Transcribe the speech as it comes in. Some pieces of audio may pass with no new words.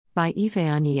By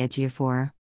Ifeanyi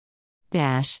Ejiofor.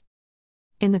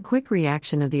 In the quick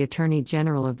reaction of the Attorney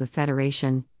General of the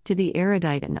Federation to the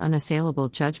erudite and unassailable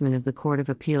judgment of the Court of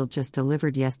Appeal just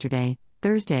delivered yesterday,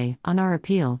 Thursday, on our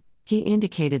appeal, he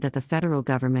indicated that the federal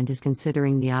government is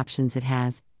considering the options it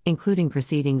has, including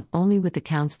proceeding only with the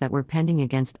counts that were pending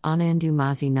against Anna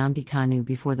Ndumazi Nnamdi Kanu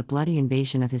before the bloody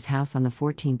invasion of his house on the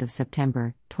 14th of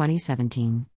September,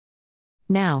 2017.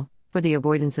 Now, for the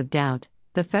avoidance of doubt,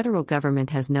 the federal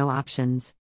government has no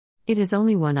options. It has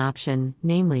only one option,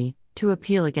 namely, to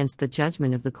appeal against the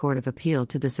judgment of the Court of Appeal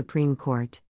to the Supreme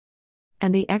Court.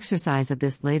 And the exercise of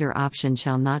this later option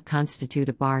shall not constitute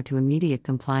a bar to immediate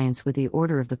compliance with the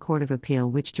order of the Court of Appeal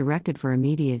which directed for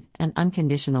immediate and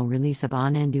unconditional release of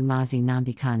Anna Ndumazi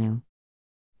Nnamdi Kanu.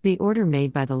 The order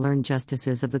made by the learned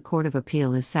justices of the Court of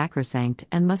Appeal is sacrosanct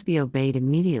and must be obeyed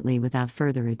immediately without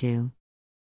further ado.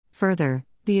 Further,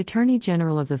 the Attorney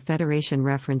General of the Federation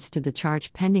reference to the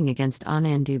charge pending against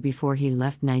Anna Ndu before he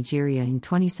left Nigeria in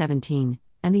 2017,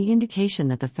 and the indication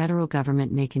that the federal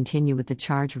government may continue with the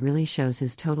charge really shows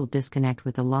his total disconnect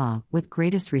with the law, with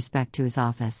greatest respect to his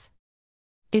office.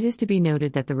 It is to be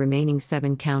noted that the remaining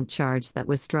 7-count charge that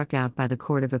was struck out by the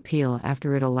Court of Appeal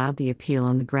after it allowed the appeal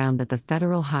on the ground that the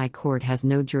Federal High Court has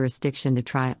no jurisdiction to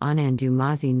try Anna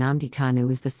Ndumazi Nnamdi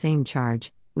Kanu is the same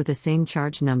charge, with the same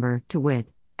charge number, to wit,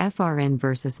 FRN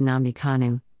vs. Nnamdi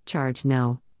Kanu, Charge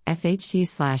No.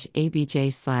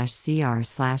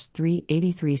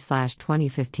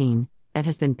 FHG/ABJ/CR/383/2015, that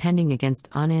has been pending against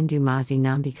Anna Ndumazi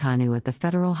Nnamdi Kanu at the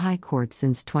Federal High Court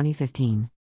since 2015.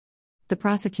 The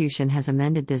prosecution has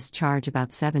amended this charge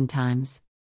about 7 times.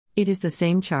 It is the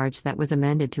same charge that was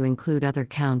amended to include other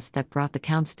counts that brought the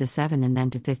counts to 7 and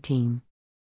then to 15.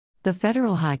 The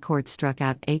Federal High Court struck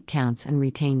out 8 counts and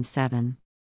retained 7.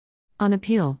 On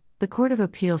appeal, the Court of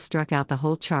Appeal struck out the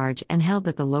whole charge and held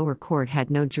that the lower court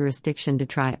had no jurisdiction to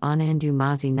try Anna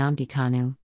Ndumazi Nnamdi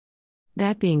Kanu.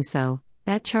 That being so,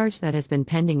 that charge that has been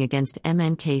pending against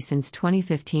MNK since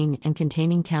 2015 and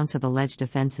containing counts of alleged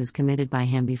offenses committed by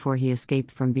him before he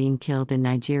escaped from being killed in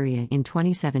Nigeria in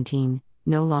 2017,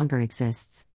 no longer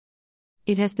exists.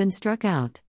 It has been struck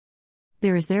out.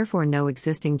 There is therefore no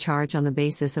existing charge on the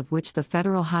basis of which the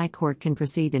Federal High Court can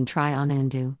proceed and try Anna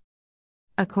Ndu.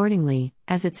 Accordingly,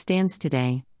 as it stands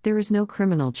today, there is no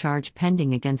criminal charge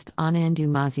pending against Anna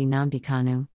Ndumazi Nnamdi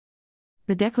Kanu.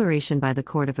 The declaration by the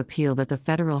Court of Appeal that the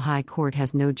Federal High Court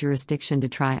has no jurisdiction to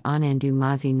try Anna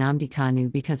Ndumazi Nnamdi Kanu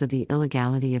because of the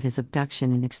illegality of his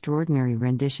abduction and extraordinary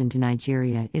rendition to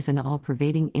Nigeria is an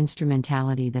all-pervading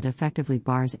instrumentality that effectively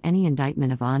bars any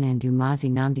indictment of Anna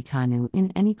Ndumazi Nnamdi Kanu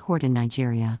in any court in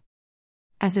Nigeria.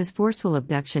 As his forceful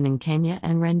abduction in Kenya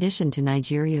and rendition to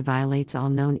Nigeria violates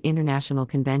all known international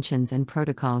conventions and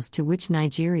protocols to which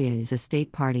Nigeria is a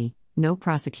state party, no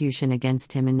prosecution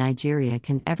against him in Nigeria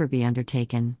can ever be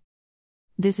undertaken.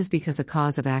 This is because a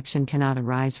cause of action cannot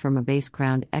arise from a base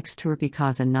ground exturpi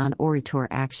causa non oritur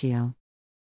actio.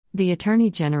 The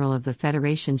Attorney General of the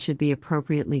Federation should be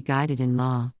appropriately guided in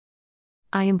law.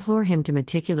 I implore him to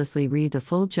meticulously read the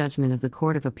full judgment of the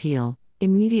Court of Appeal,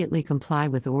 immediately comply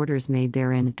with orders made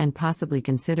therein, and possibly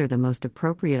consider the most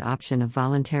appropriate option of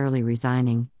voluntarily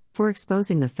resigning, for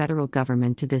exposing the federal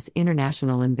government to this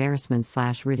international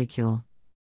embarrassment/ridicule.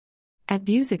 At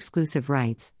Views Exclusive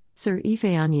Rights, Sir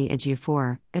Ifeanyi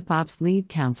Ejiofor, IPOB's lead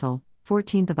counsel,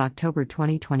 14th of October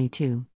 2022.